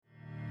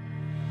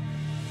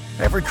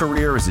Every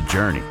career is a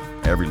journey.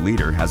 Every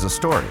leader has a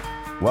story.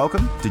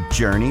 Welcome to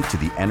Journey to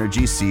the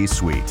Energy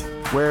C-Suite,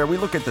 where we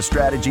look at the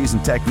strategies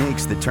and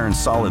techniques that turn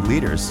solid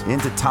leaders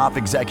into top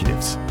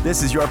executives.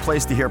 This is your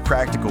place to hear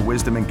practical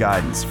wisdom and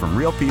guidance from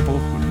real people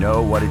who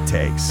know what it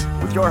takes.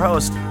 With your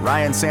host,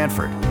 Ryan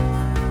Sanford.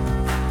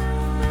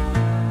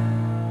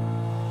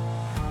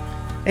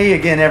 Hey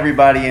again,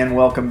 everybody, and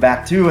welcome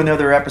back to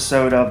another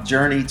episode of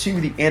Journey to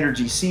the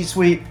Energy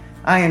C-Suite.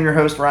 I am your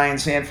host, Ryan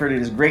Sanford.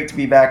 It is great to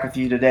be back with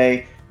you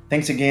today.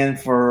 Thanks again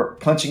for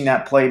punching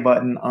that play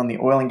button on the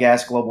Oil and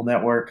Gas Global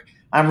Network.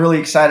 I'm really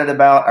excited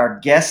about our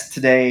guest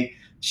today.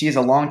 She is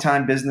a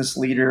longtime business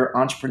leader,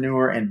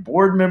 entrepreneur, and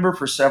board member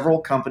for several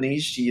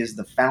companies. She is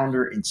the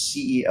founder and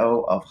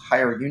CEO of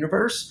Higher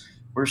Universe,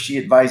 where she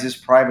advises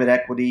private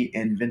equity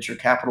and venture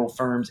capital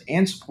firms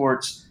and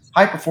supports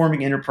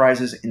high-performing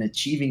enterprises in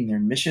achieving their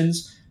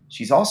missions.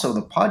 She's also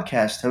the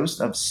podcast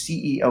host of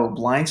CEO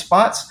Blind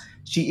Spots.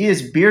 She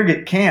is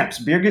Birgit Kamps.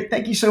 Birgit,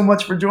 thank you so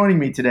much for joining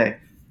me today.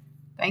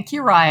 Thank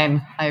you,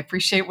 Ryan. I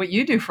appreciate what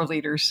you do for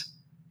leaders.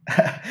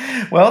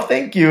 Well,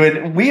 thank you.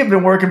 And we have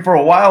been working for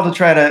a while to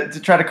try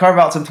to carve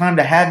out some time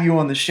to have you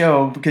on the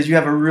show because you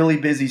have a really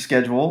busy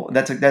schedule.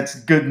 That's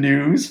good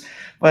news.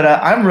 But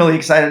I'm really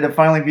excited to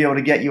finally be able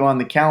to get you on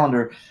the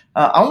calendar.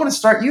 I want to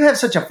start. You have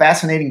such a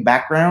fascinating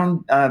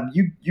background.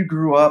 You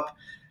grew up.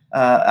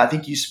 I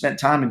think you spent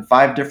time in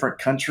 5 different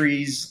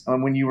countries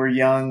when you were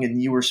young,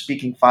 and you were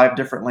speaking 5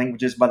 different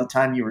languages by the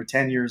time you were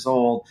 10 years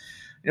old.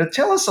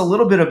 Tell us a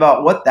little bit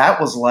about what that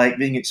was like,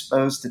 being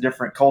exposed to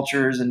different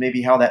cultures and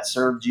maybe how that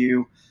served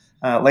you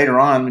later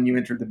on when you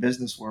entered the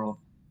business world.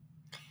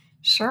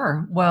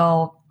 Sure.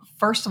 Well,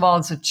 first of all,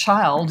 as a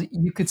child,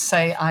 you could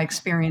say I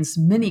experienced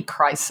mini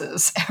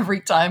crises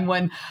every time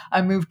when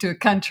I moved to a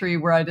country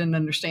where I didn't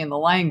understand the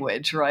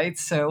language, right?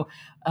 So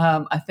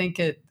I think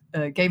it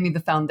gave me the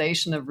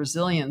foundation of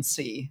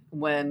resiliency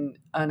when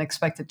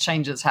unexpected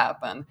changes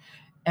happen.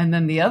 And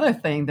then the other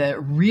thing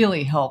that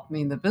really helped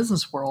me in the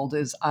business world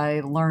is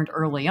I learned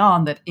early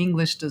on that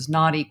English does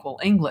not equal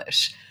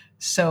English.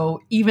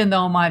 So even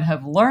though I might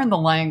have learned the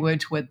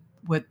language, what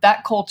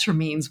that culture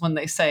means when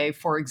they say,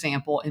 for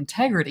example,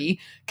 integrity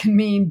can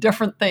mean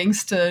different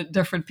things to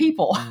different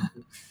people.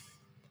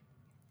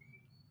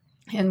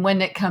 And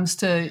when it comes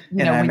to,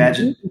 when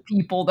you meet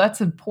people, that's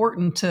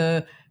important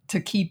to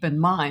keep in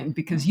mind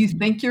because you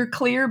think you're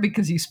clear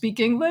because you speak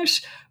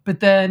English, but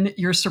then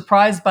you're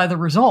surprised by the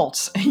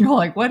results. And you're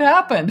like, what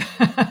happened?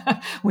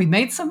 We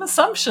made some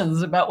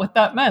assumptions about what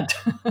that meant.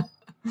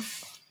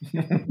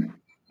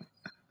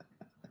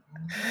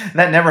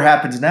 That never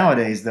happens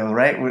nowadays, though,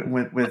 right?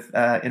 With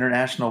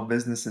international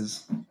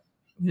businesses,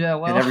 yeah,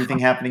 well, and everything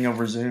happening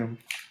over Zoom.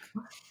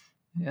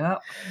 Yeah.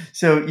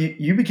 So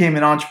you became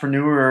an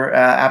entrepreneur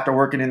after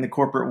working in the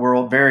corporate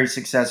world very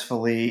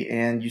successfully,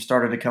 and you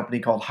started a company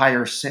called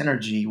Higher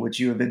Synergy, which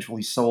you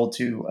eventually sold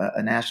to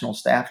a national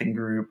staffing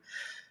group.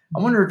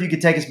 I wonder if you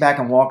could take us back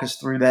and walk us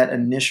through that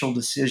initial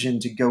decision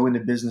to go into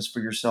business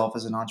for yourself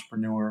as an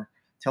entrepreneur.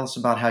 Tell us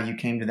about how you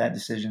came to that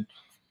decision.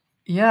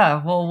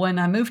 Yeah, well, when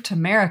I moved to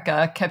America,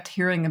 I kept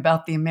hearing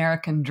about the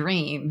American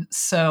dream.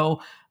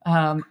 So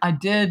I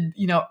did,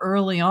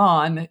 early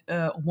on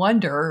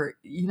wonder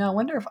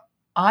if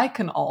I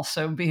can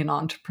also be an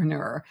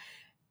entrepreneur.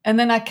 And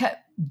then I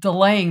kept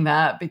delaying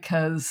that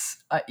because,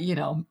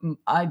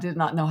 I did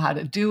not know how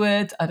to do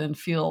it. I didn't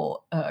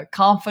feel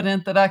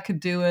confident that I could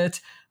do it.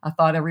 I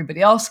thought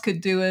everybody else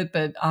could do it,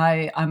 but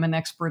I'm an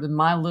expert in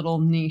my little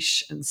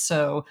niche. And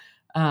so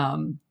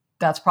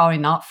that's probably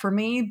not for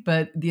me,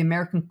 but the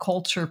American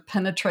culture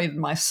penetrated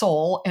my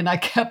soul. And I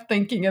kept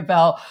thinking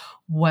about,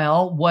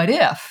 well, what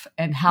if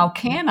and how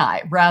can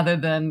I rather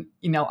than,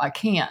 I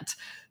can't.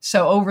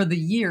 So over the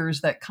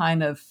years, that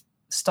kind of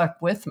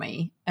stuck with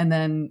me. And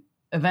then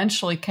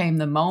eventually came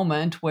the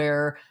moment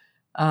where,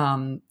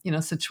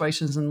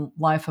 situations in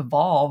life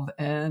evolve.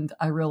 And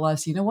I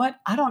realized, you know what?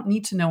 I don't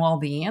need to know all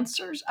the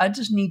answers. I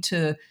just need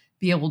to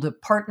be able to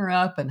partner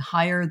up and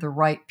hire the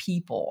right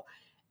people.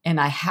 And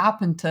I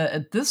happen to,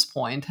 at this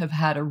point, have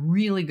had a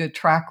really good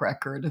track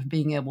record of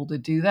being able to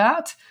do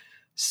that.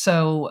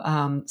 So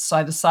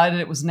I decided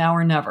it was now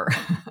or never.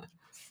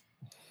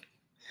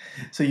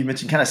 So you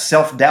mentioned kind of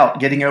self-doubt.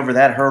 Getting over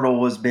that hurdle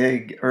was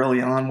big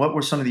early on. What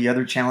were some of the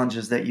other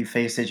challenges that you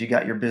faced as you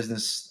got your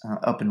business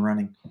up and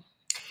running?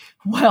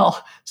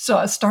 Well, so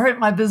I started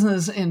my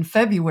business in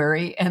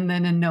February, and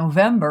then in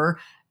November,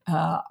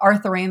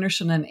 Arthur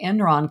Andersen and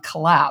Enron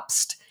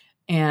collapsed.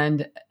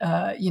 And,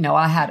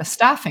 I had a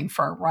staffing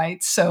firm,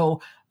 right?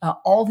 So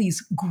all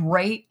these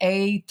great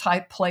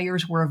A-type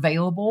players were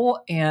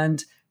available,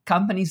 and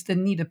companies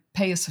didn't need to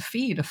pay us a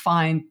fee to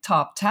find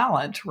top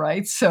talent,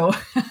 right? So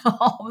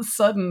all of a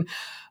sudden,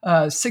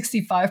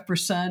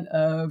 65%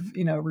 of,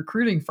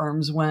 recruiting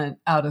firms went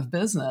out of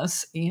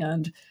business.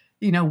 And,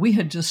 we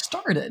had just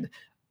started.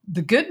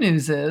 The good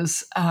news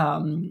is,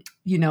 again,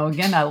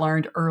 I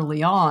learned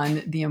early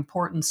on the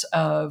importance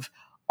of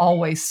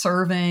always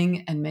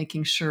serving and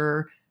making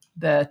sure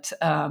that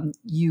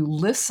you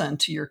listen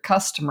to your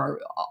customer,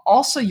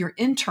 also your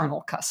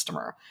internal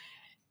customer.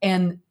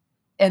 And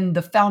And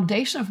the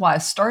foundation of why I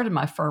started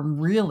my firm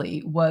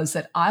really was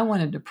that I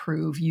wanted to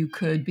prove you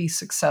could be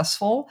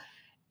successful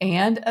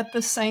and at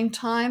the same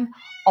time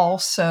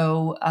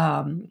also,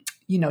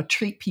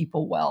 treat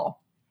people well.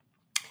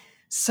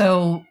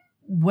 So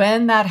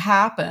when that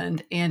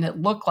happened and it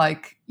looked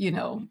like,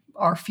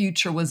 our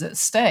future was at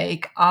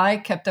stake, I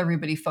kept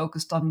everybody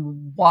focused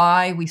on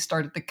why we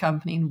started the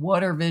company and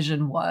what our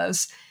vision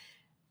was.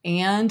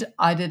 And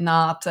I did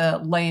not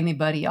lay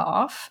anybody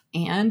off.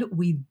 And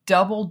we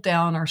doubled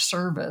down our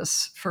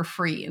service for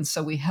free. And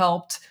so we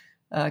helped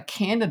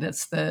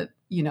candidates that,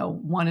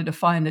 wanted to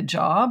find a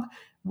job.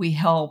 We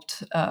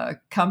helped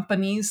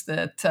companies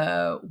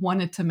that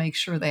wanted to make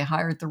sure they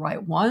hired the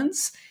right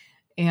ones.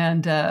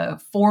 And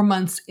 4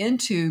 months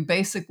into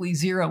basically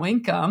zero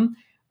income,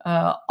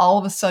 all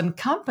of a sudden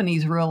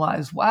companies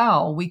realize,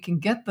 wow, we can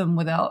get them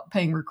without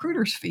paying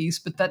recruiters' fees,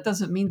 but that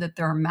doesn't mean that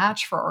they're a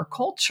match for our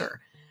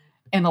culture.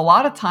 And a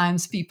lot of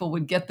times people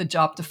would get the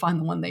job to find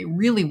the one they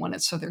really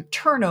wanted. So their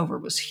turnover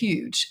was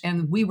huge.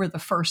 And we were the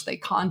first they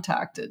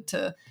contacted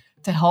to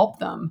help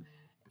them.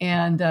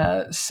 And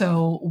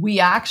so we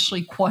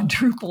actually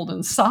quadrupled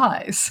in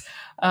size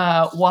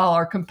while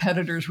our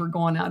competitors were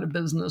going out of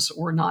business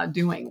or not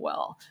doing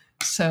well.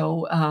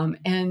 So,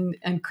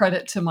 and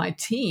credit to my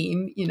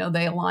team,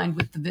 they aligned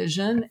with the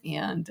vision.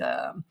 And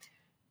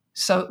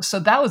so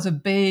that was a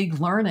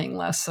big learning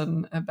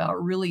lesson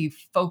about really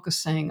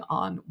focusing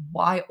on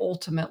why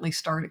ultimately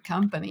start a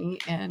company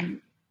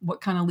and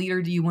what kind of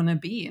leader do you want to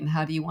be and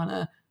how do you want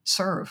to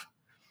serve.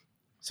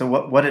 So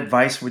what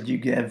advice would you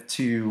give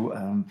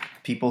to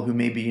people who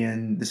may be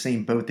in the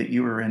same boat that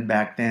you were in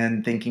back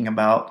then, thinking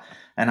about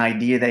an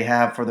idea they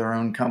have for their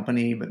own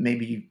company, but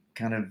maybe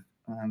kind of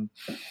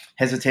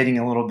hesitating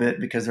a little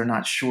bit because they're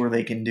not sure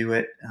they can do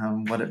it?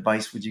 What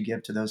advice would you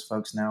give to those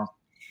folks now?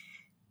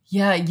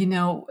 Yeah,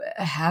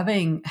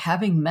 having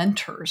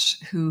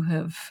mentors who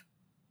have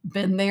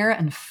been there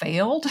and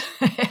failed,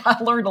 I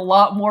learned a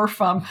lot more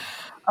from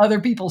other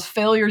people's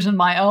failures and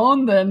my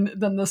own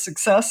than the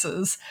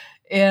successes.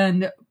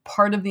 And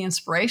part of the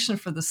inspiration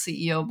for the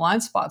CEO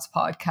Blind Spots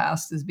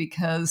podcast is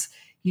because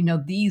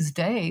these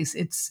days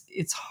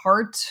it's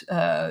hard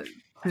to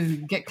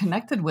get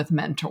connected with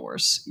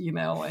mentors,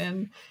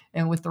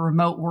 and with the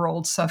remote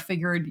world. So I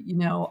figured,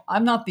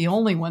 I'm not the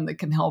only one that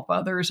can help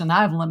others, and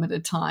I have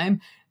limited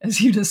time,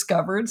 as you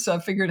discovered. So I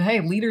figured, hey,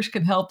 leaders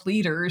can help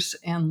leaders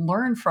and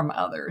learn from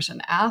others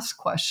and ask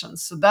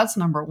questions. So that's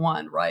number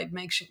one, right?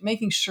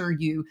 Making sure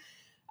you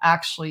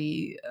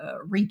actually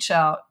reach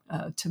out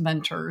to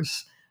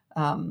mentors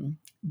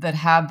that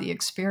have the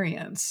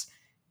experience.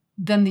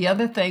 Then the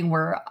other thing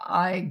where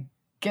I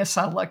guess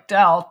I lucked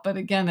out, but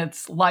again,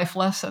 it's life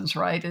lessons,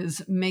 right?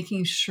 Is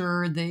making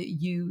sure that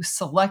you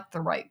select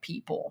the right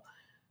people.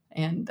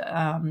 And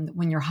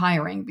when you're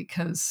hiring,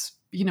 because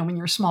when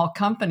you're a small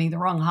company, the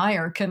wrong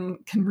hire can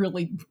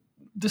really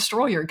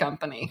destroy your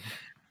company.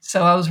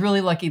 So I was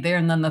really lucky there.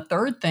 And then the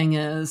third thing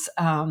is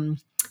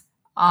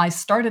I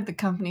started the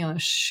company on a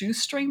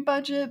shoestring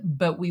budget,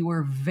 but we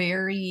were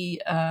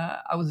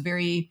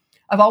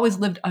I've always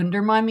lived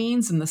under my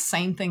means. And the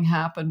same thing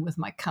happened with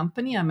my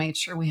company. I made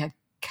sure we had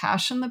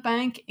cash in the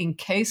bank in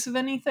case of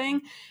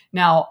anything.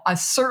 Now, I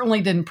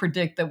certainly didn't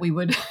predict that we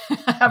would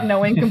have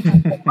no income for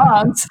 4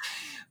 months,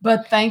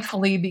 but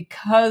thankfully,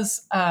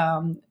 because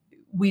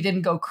we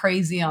didn't go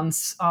crazy on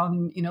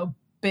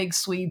big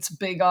suites,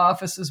 big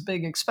offices,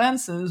 big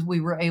expenses,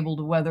 we were able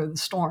to weather the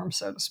storm,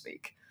 so to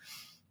speak.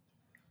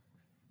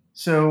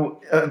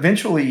 So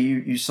eventually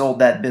you sold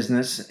that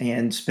business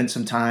and spent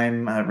some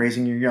time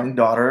raising your young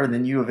daughter. And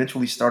then you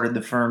eventually started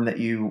the firm that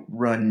you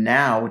run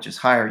now, which is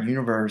Higher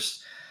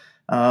Universe.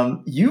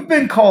 You've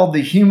been called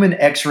the human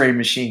x-ray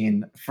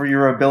machine for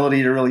your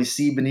ability to really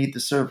see beneath the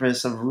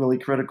surface of really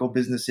critical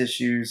business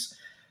issues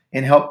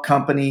and help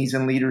companies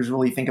and leaders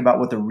really think about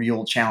what the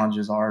real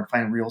challenges are and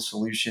find real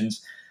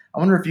solutions. I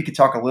wonder if you could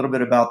talk a little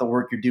bit about the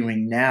work you're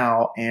doing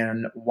now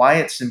and why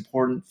it's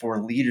important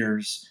for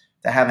leaders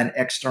to have an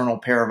external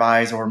pair of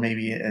eyes or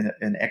maybe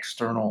an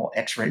external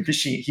x-ray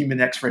machine, human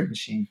x-ray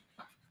machine.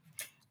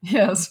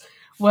 Yes.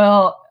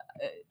 Well,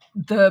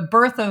 the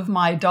birth of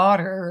my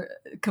daughter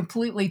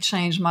completely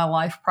changed my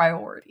life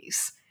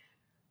priorities.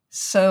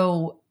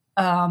 So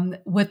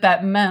what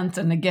that meant,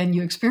 and again,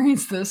 you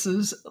experience this,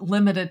 is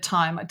limited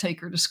time. I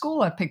take her to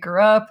school, I pick her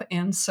up.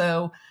 And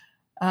so,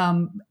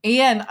 and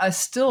I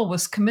still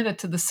was committed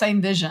to the same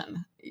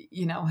vision,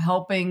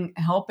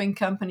 helping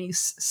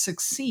companies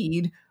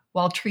succeed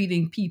while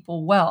treating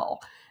people well.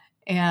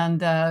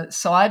 And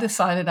so I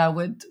decided I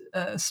would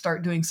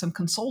start doing some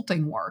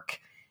consulting work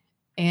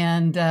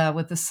and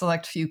with a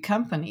select few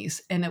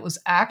companies. And it was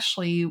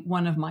actually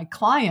one of my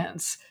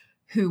clients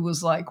who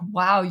was like,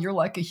 wow, you're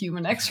like a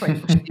human x-ray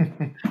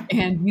machine.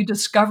 And you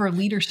discover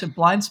leadership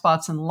blind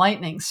spots and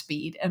lightning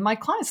speed. And my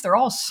clients, they're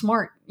all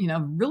smart,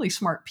 really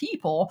smart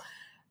people.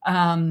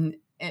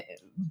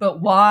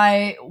 But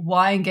why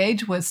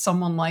engage with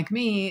someone like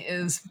me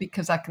is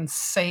because I can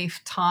save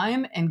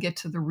time and get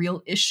to the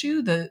real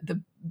issue.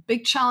 The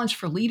big challenge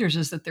for leaders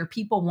is that their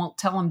people won't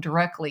tell them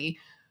directly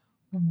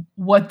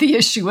what the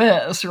issue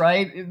is,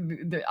 right?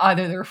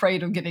 Either they're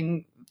afraid of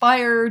getting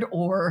fired,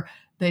 or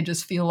they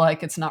just feel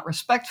like it's not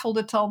respectful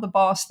to tell the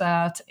boss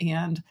that.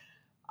 And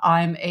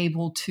I'm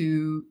able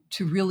to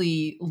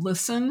really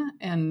listen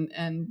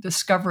and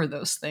discover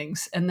those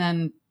things. And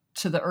then,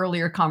 to the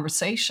earlier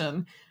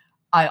conversation,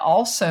 I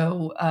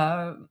also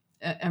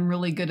am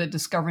really good at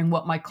discovering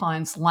what my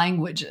client's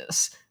language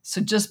is.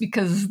 So just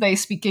because they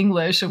speak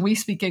English and we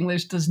speak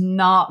English does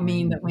not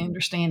mean that we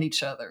understand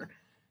each other.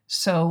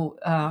 So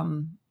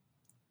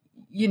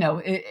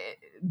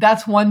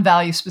that's one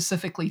value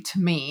specifically to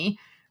me.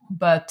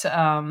 But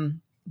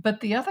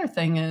the other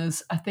thing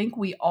is, I think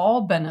we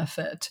all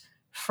benefit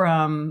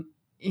from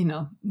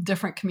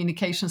different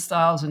communication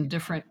styles and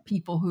different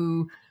people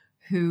who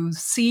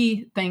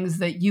see things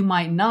that you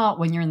might not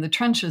when you're in the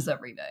trenches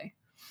every day.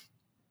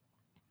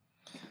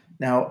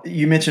 Now,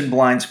 you mentioned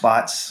blind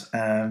spots,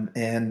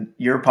 and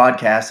your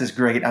podcast is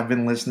great. I've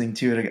been listening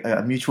to it.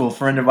 A mutual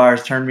friend of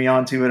ours turned me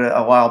on to it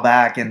a while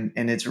back, and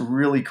it's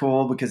really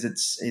cool because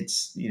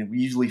it's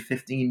usually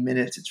 15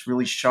 minutes. It's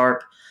really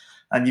sharp.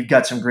 You've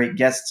got some great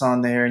guests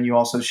on there, and you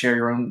also share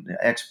your own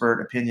expert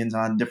opinions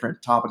on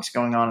different topics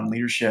going on in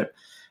leadership.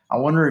 I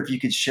wonder if you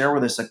could share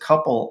with us a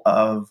couple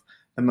of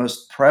the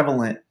most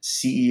prevalent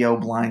CEO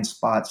blind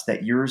spots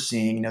that you're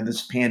seeing.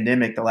 This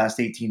pandemic, the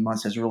last 18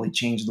 months, has really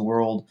changed the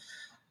world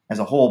as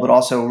a whole, but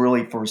also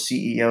really for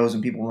CEOs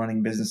and people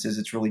running businesses,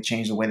 it's really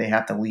changed the way they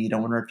have to lead. I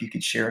wonder if you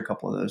could share a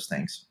couple of those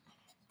things.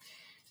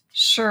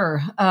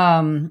 Sure.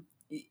 Every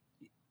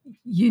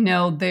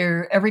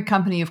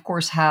company, of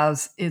course,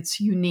 has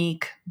its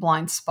unique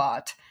blind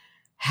spot.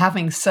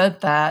 Having said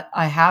that,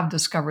 I have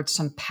discovered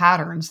some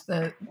patterns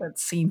that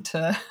seem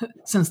to,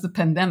 since the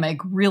pandemic,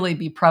 really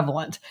be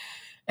prevalent.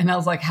 And I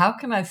was like, how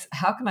can I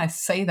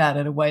say that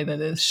in a way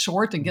that is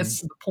short and gets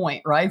to the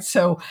point, right?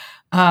 So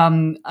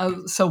one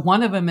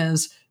of them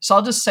is, so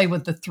I'll just say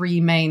what the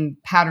three main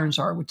patterns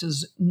are, which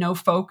is no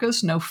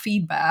focus, no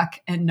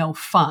feedback, and no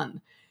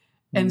fun.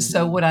 And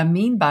so what I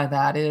mean by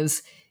that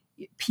is,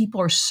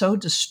 people are so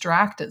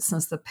distracted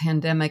since the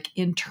pandemic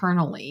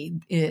internally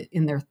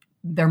in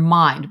their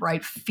mind,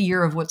 right?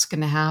 Fear of what's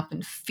going to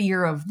happen,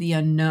 fear of the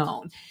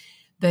unknown,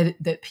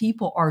 that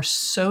people are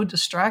so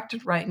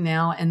distracted right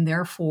now, and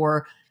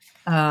therefore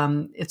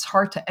it's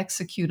hard to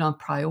execute on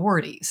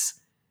priorities,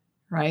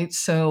 right?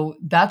 So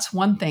that's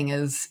one thing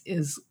is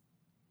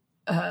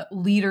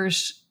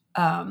leaders,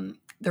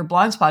 their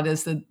blind spot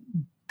is that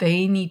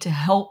they need to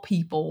help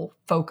people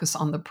focus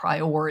on the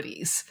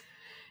priorities.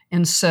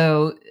 And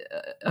so,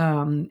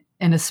 and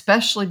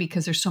especially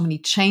because there's so many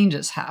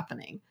changes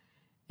happening,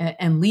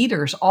 and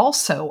leaders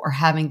also are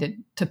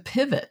having to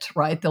pivot,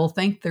 right? They'll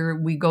think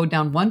we go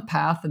down one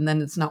path and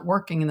then it's not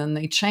working, and then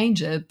they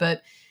change it.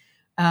 But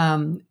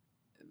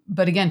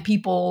again,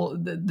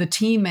 the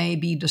team may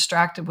be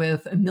distracted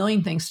with a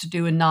million things to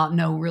do and not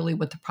know really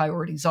what the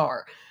priorities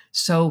are.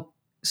 So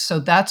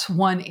that's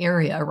one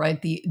area,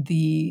 right?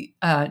 The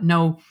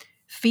no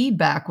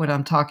feedback. What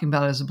I'm talking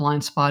about as a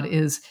blind spot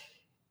is,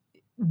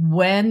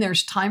 when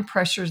there's time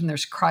pressures and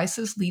there's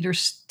crisis,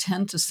 leaders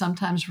tend to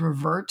sometimes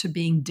revert to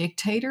being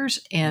dictators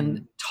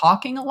and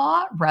talking a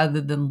lot rather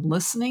than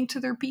listening to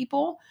their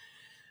people.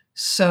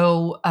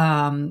 So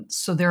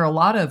there are a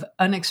lot of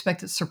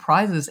unexpected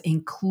surprises,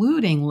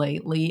 including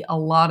lately a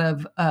lot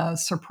of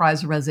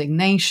surprise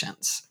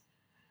resignations.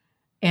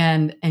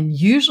 And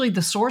usually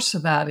the source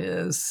of that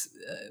is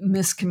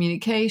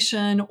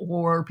miscommunication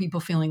or people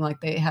feeling like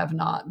they have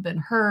not been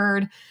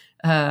heard.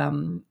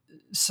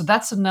 So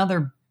that's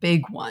another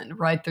big one,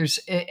 right?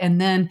 And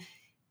then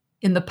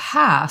in the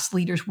past,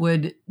 leaders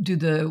would do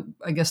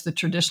the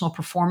traditional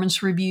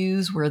performance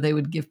reviews, where they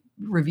would give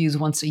reviews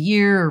once a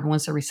year or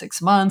once every 6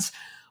 months.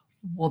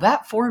 Well,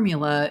 that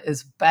formula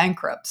is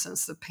bankrupt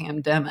since the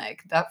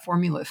pandemic. That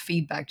formula of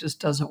feedback just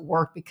doesn't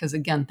work because,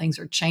 again, things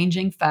are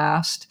changing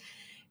fast,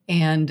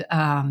 and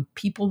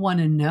people want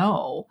to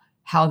know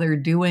how they're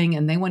doing,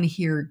 and they want to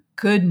hear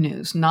good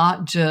news,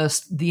 not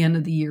just the end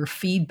of the year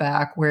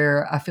feedback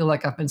where I feel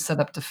like I've been set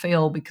up to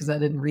fail because I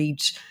didn't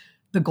reach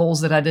the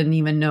goals that I didn't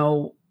even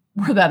know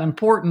were that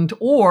important,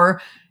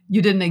 or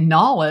you didn't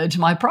acknowledge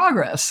my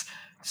progress.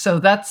 So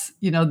that's,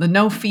 the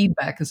no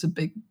feedback is a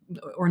big,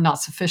 or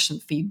not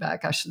sufficient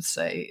feedback, I should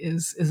say,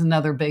 is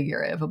another big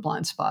area of a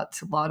blind spot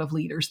to a lot of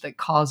leaders that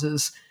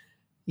causes,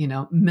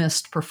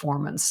 missed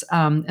performance.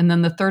 And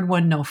then the third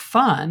one, no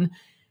fun.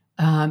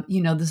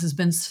 This has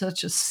been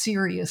such a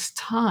serious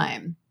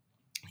time.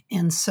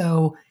 And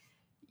so,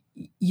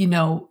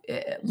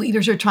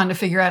 leaders are trying to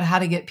figure out how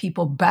to get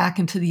people back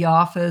into the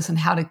office and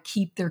how to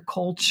keep their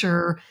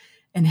culture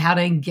and how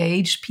to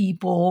engage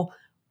people.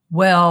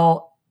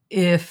 Well,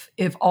 if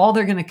all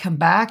they're going to come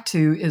back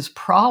to is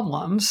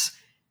problems,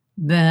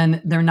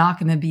 then they're not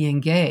going to be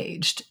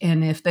engaged.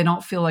 And if they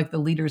don't feel like the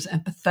leader's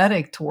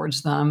empathetic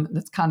towards them,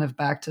 that's kind of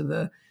back to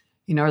the,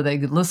 are they a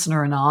good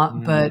listener or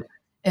not? But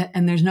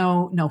and there's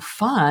no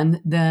fun,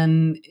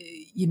 then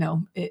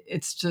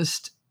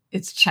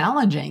it's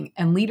challenging.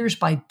 And leaders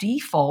by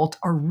default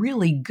are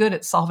really good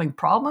at solving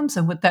problems,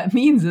 and what that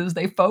means is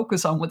they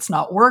focus on what's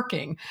not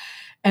working.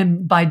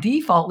 And by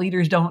default,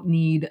 leaders don't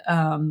need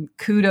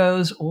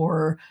kudos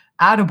or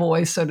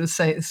attaboys,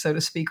 so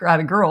to speak, or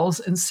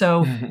attagirls. And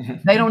so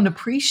they don't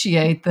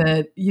appreciate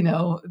that,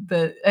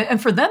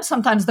 and for them,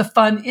 sometimes the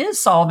fun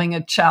is solving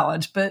a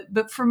challenge.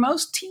 But for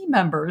most team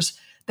members,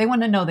 they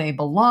want to know they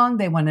belong.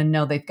 They want to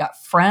know they've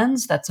got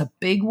friends. That's a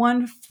big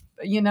one,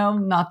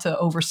 not to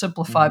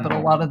oversimplify, but a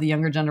lot of the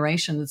younger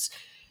generations,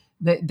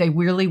 they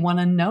really want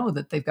to know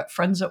that they've got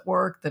friends at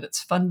work, that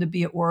it's fun to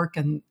be at work.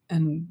 And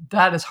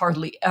that is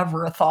hardly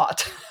ever a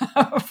thought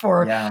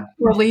for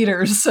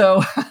leaders.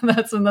 So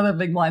that's another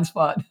big blind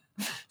spot.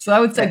 So I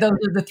would say those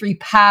are the three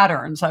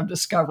patterns I've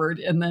discovered.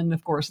 And then,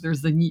 of course,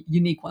 there's the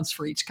unique ones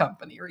for each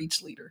company or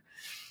each leader.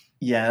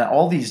 Yeah,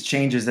 all these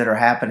changes that are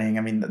happening.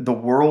 I mean, the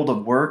world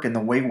of work and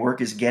the way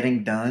work is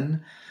getting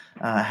done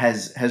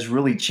has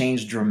really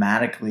changed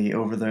dramatically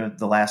over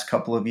the last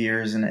couple of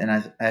years,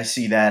 and I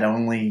see that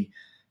only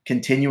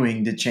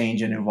continuing to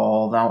change and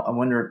evolve. I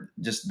wonder,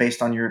 just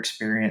based on your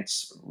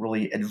experience,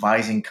 really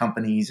advising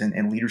companies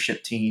and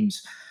leadership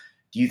teams,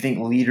 do you think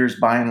leaders,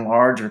 by and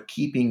large, are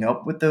keeping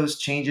up with those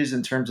changes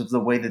in terms of the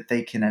way that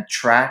they can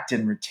attract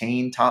and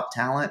retain top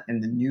talent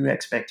and the new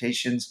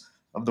expectations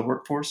of the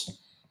workforce?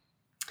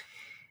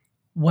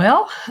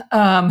 Well,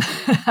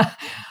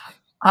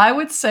 I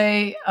would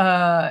say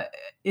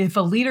if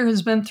a leader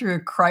has been through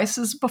a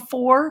crisis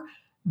before,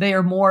 they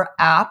are more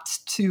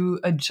apt to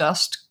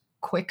adjust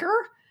quicker.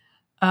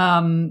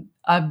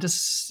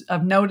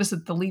 I've noticed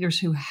that the leaders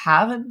who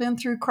haven't been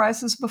through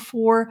crisis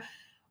before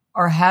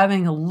are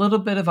having a little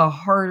bit of a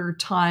harder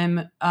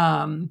time,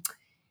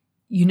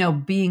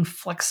 being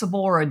flexible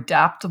or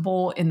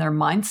adaptable in their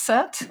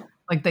mindset.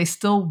 Like they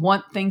still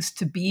want things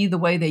to be the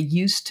way they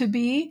used to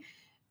be,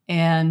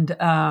 and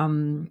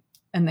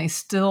they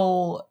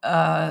still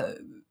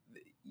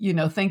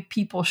think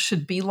people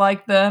should be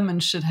like them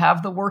and should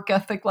have the work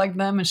ethic like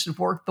them and should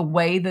work the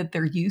way that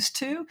they're used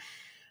to.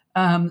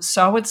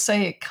 So I would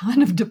say it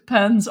kind of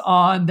depends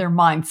on their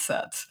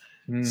mindset.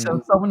 So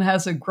if someone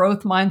has a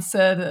growth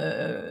mindset,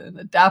 an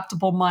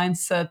adaptable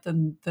mindset,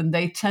 then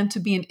they tend to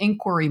be in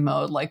inquiry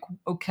mode. Like,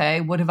 okay,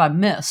 what have I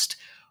missed?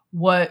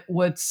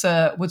 What's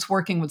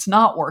working? What's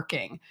not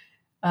working?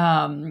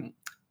 And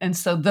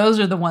so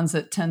those are the ones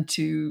that tend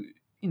to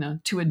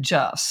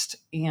adjust.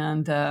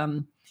 And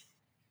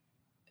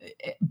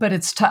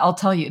but I'll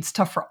tell you, it's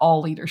tough for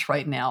all leaders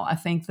right now. I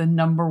think the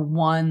number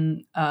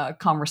one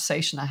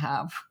conversation I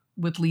have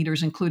with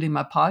leaders, including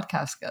my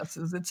podcast guests,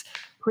 is it's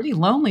pretty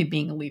lonely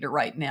being a leader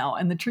right now.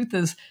 And the truth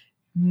is,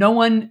 no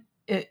one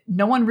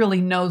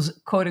really knows,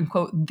 quote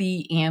unquote,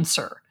 the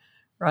answer,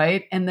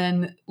 right? And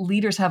then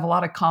leaders have a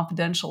lot of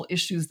confidential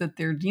issues that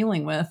they're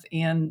dealing with,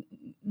 and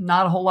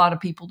not a whole lot of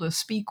people to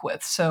speak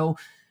with. So,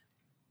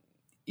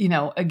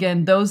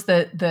 again, those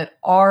that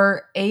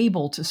are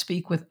able to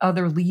speak with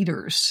other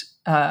leaders,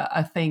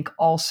 I think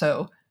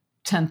also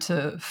tend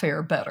to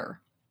fare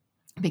better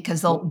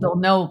because they'll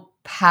know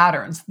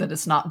patterns, that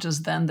it's not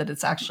just them, that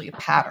it's actually a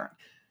pattern.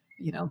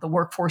 The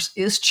workforce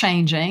is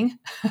changing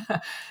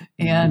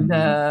and,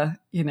 and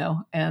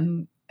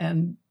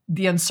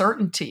the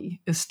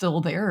uncertainty is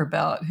still there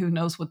about who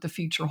knows what the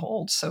future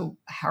holds. So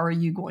how are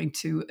you going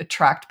to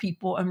attract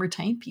people and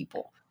retain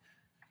people?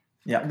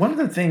 Yeah, one of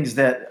the things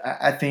that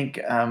I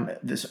think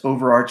this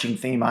overarching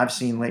theme I've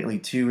seen lately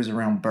too is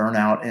around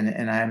burnout,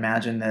 and I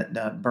imagine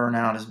that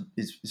burnout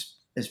is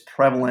as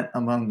prevalent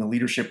among the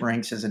leadership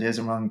ranks as it is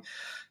among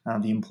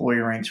the employee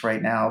ranks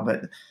right now.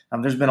 But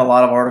there's been a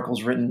lot of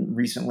articles written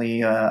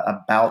recently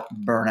about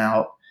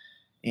burnout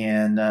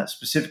and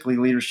specifically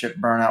leadership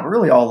burnout,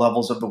 really all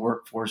levels of the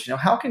workforce.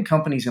 How can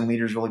companies and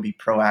leaders really be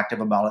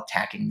proactive about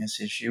attacking this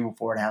issue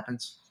before it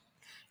happens?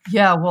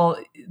 Yeah, well,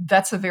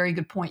 that's a very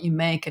good point you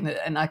make,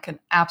 and I can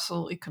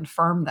absolutely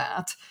confirm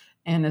that.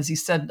 And as you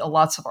said,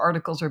 lots of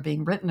articles are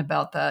being written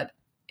about that,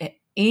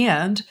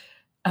 and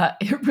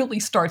it really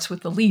starts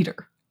with the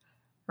leader,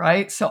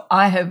 right? So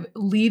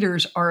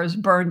leaders are as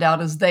burned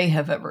out as they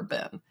have ever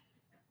been.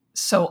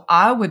 So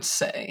I would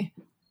say,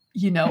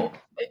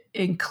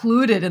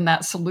 included in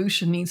that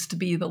solution needs to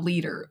be the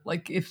leader.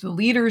 Like if the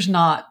leader's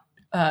not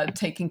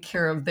taking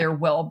care of their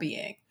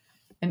well-being,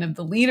 and if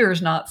the leader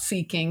is not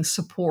seeking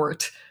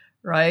support,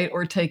 right,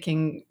 or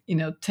taking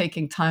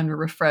time to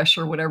refresh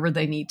or whatever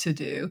they need to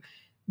do,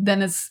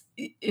 then it's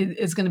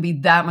going to be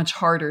that much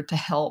harder to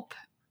help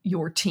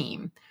your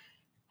team.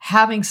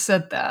 Having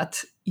said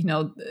that,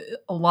 a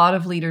lot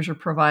of leaders are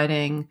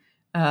providing,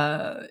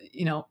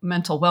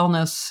 mental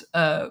wellness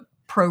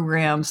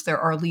programs. There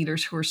are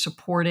leaders who are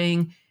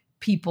supporting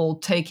people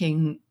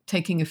taking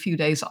a few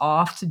days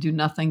off to do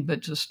nothing but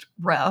just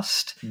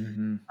rest.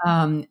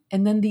 Mm-hmm.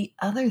 And then the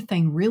other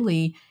thing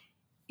really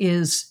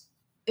is,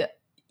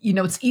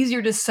 it's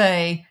easier to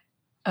say,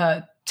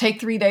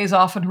 take 3 days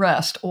off and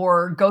rest,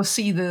 or go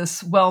see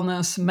this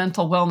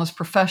mental wellness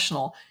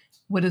professional.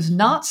 What is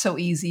not so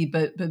easy,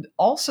 but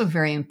also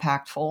very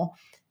impactful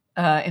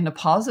in a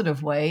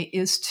positive way,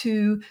 is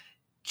to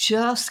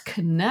just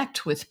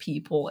connect with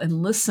people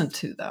and listen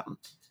to them.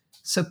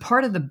 So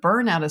part of the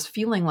burnout is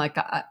feeling like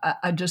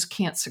I just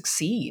can't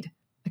succeed.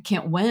 I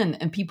can't win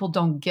and people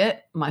don't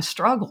get my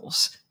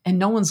struggles and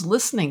no one's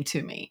listening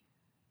to me.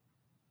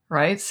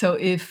 Right. So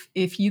if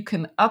you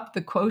can up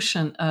the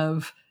quotient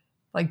of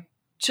like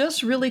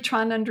just really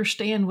trying to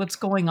understand what's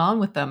going on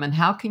with them and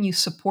how can you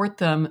support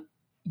them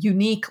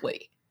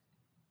uniquely,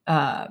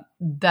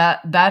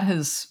 that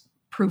has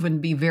proven to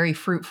be very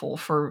fruitful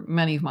for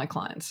many of my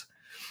clients.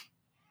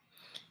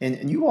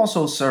 And you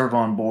also serve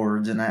on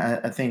boards. And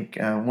I think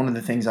one of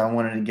the things I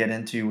wanted to get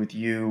into with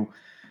you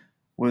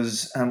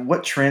was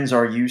what trends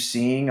are you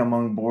seeing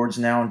among boards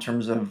now in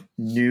terms of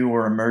new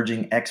or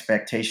emerging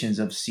expectations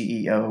of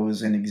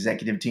CEOs and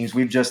executive teams?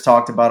 We've just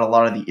talked about a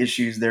lot of the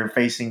issues they're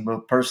facing,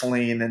 both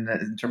personally and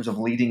in terms of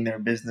leading their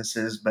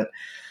businesses. But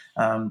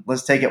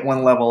let's take it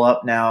one level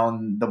up now,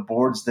 and the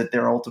boards that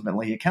they're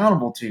ultimately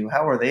accountable to.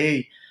 How are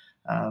they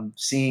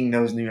seeing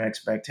those new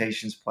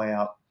expectations play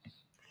out?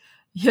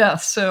 Yeah.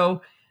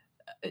 So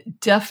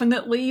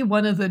definitely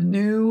one of the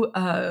new,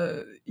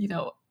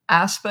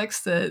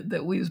 aspects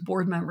that we as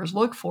board members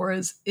look for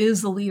is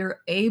the leader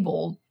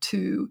able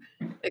to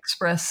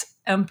express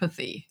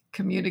empathy,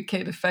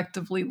 communicate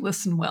effectively,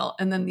 listen well.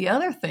 And then the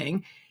other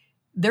thing,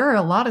 there are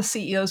a lot of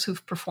CEOs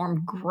who've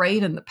performed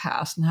great in the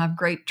past and have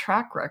great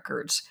track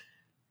records.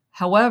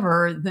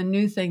 However, the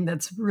new thing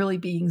that's really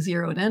being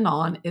zeroed in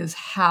on is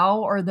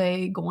how are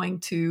they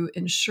going to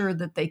ensure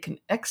that they can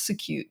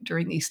execute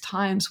during these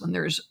times when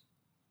there's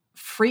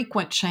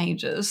frequent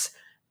changes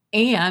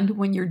and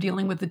when you're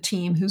dealing with a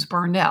team who's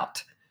burned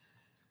out.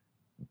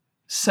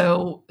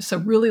 So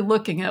really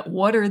looking at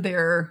what are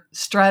their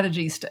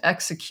strategies to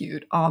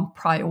execute on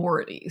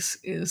priorities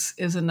is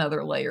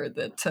another layer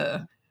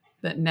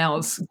that now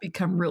has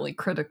become really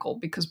critical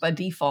because by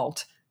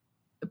default,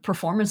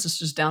 performance is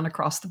just down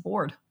across the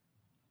board.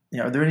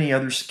 Are there any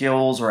other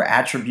skills or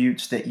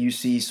attributes that you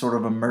see sort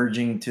of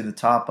emerging to the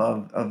top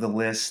of the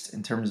list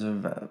in terms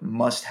of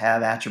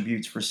must-have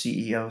attributes for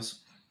CEOs?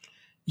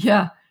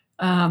 Yeah.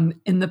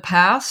 In the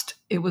past,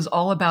 it was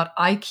all about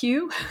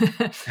IQ,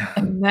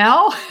 and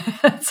now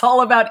it's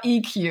all about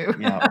EQ.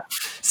 Yeah.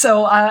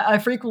 So I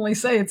frequently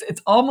say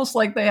it's almost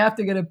like they have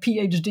to get a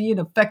PhD in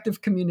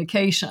effective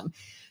communication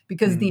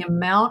because the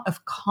amount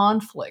of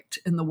conflict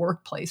in the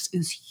workplace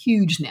is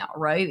huge now,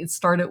 right? It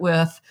started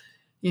with,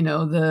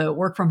 the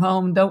work from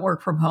home, don't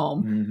work from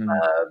home, Mm-hmm.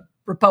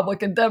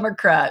 Republican,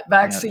 Democrat,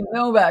 Yeah. vaccine,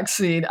 no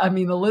vaccine. I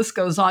mean, the list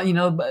goes on,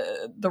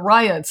 the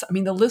riots. I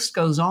mean, the list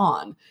goes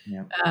on.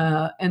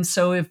 Yeah. And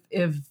so if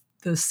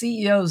the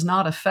CEO is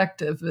not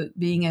effective at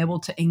being able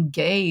to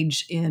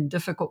engage in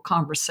difficult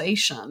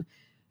conversation,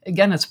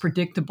 again, it's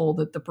predictable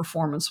that the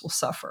performance will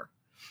suffer.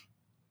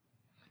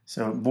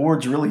 So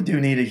boards really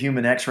do need a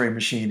human X-ray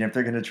machine if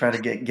they're going to try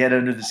to get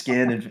under the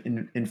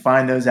skin and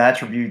find those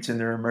attributes in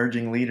their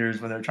emerging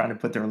leaders when they're trying to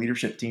put their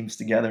leadership teams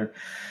together.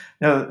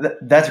 No,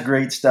 that's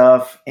great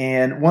stuff.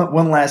 And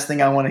one last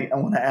thing I want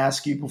to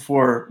ask you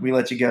before we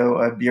let you go,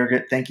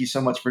 Birgit. Thank you so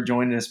much for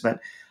joining us.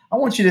 But I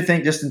want you to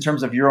think just in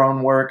terms of your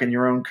own work and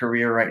your own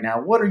career right now.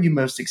 What are you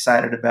most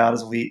excited about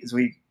as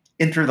we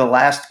enter the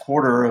last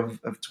quarter of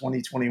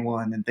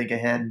 2021 and think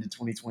ahead into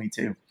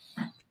 2022?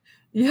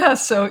 Yeah,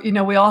 so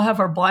we all have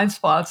our blind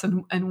spots,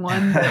 and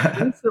one that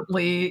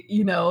recently,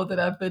 that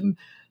I've been,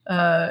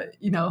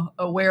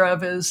 aware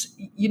of is,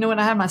 when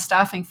I had my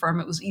staffing firm,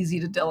 it was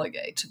easy to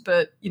delegate,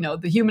 but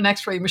the human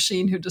X-ray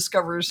machine who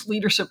discovers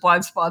leadership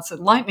blind spots at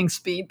lightning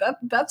speed,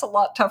 that's a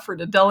lot tougher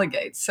to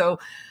delegate. So,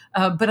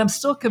 but I'm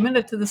still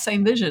committed to the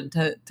same vision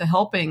to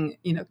helping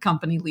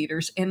company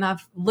leaders, and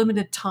I've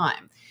limited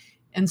time.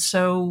 And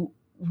so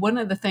one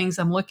of the things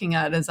I'm looking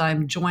at as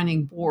I'm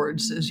joining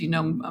boards is,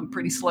 I'm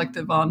pretty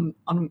selective on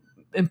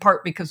in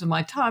part because of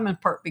my time, in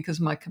part because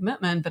of my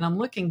commitment, but I'm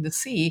looking to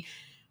see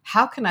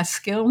how can I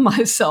scale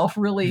myself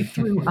really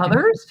through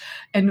others.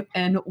 And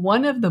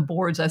one of the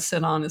boards I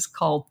sit on is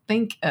called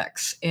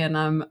ThinkX, and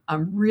I'm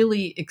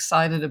really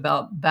excited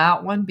about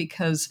that one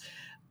because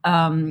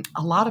a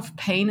lot of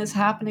pain is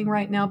happening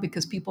right now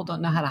because people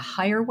don't know how to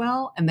hire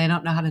well and they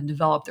don't know how to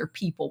develop their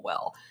people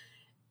well.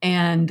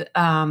 And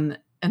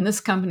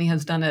this company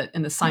has done it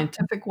in a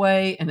scientific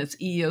way, and it's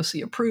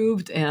EEOC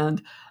approved.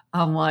 And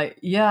I'm like,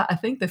 yeah, I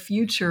think the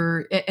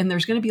future, and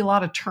there's going to be a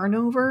lot of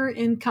turnover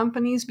in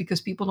companies because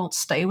people don't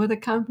stay with the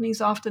companies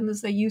often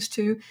as they used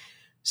to.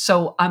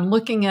 So I'm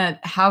looking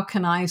at how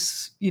can I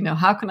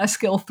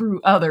scale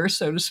through others,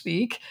 so to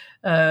speak.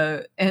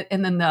 And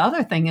then the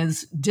other thing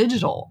is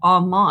digital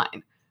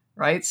online,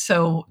 right?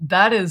 So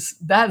that is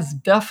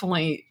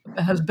definitely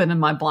has been in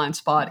my blind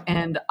spot,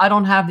 and I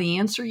don't have the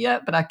answer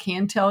yet, but I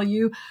can tell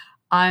you,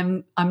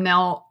 I'm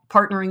now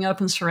partnering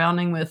up and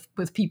surrounding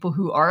with people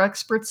who are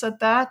experts at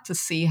that to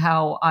see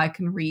how I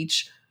can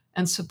reach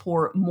and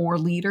support more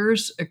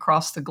leaders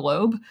across the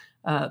globe.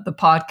 The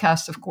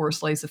podcast, of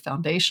course, lays the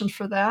foundation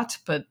for that,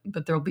 but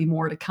there'll be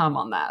more to come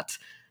on that.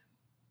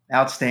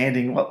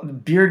 Outstanding. Well,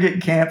 Birgit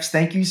Kamps,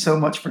 thank you so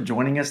much for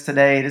joining us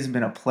today. It has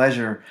been a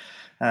pleasure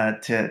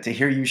to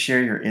hear you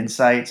share your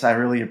insights. I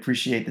really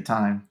appreciate the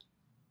time.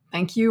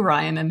 Thank you,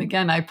 Ryan. And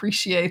again, I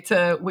appreciate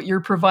what you're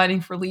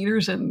providing for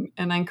leaders, and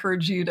I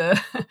encourage you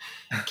to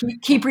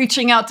keep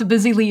reaching out to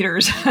busy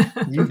leaders.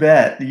 You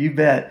bet. You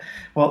bet.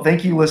 Well,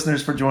 thank you,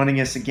 listeners, for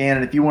joining us again.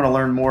 And if you want to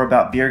learn more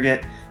about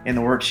Birgit and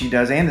the work she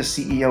does and the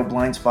CEO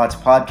Blind Spots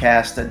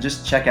podcast,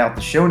 just check out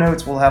the show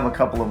notes. We'll have a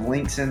couple of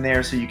links in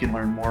there so you can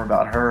learn more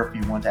about her if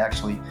you want to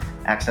actually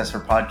access her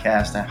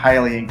podcast. I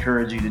highly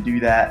encourage you to do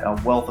that. A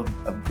wealth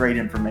of great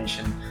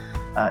information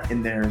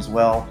in there as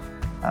well.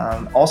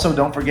 Also,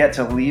 don't forget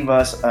to leave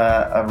us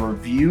a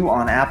review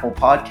on Apple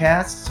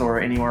Podcasts or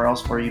anywhere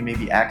else where you may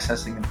be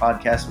accessing the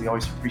podcast. We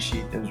always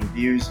appreciate those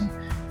reviews. And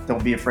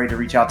don't be afraid to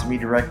reach out to me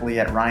directly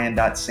at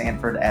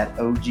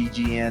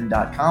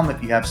ryan.sanford@oggn.com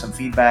if you have some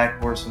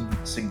feedback or some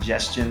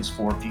suggestions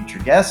for future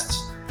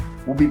guests.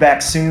 We'll be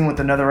back soon with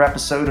another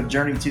episode of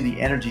Journey to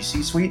the Energy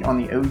C-Suite on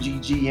the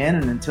OGGN.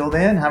 And until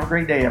then, have a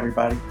great day,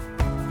 everybody.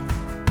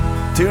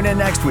 Tune in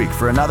next week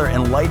for another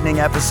enlightening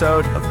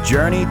episode of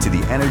Journey to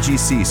the Energy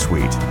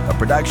C-Suite, a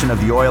production of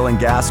the Oil and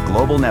Gas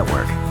Global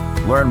Network.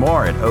 Learn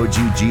more at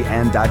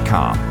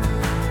oggn.com.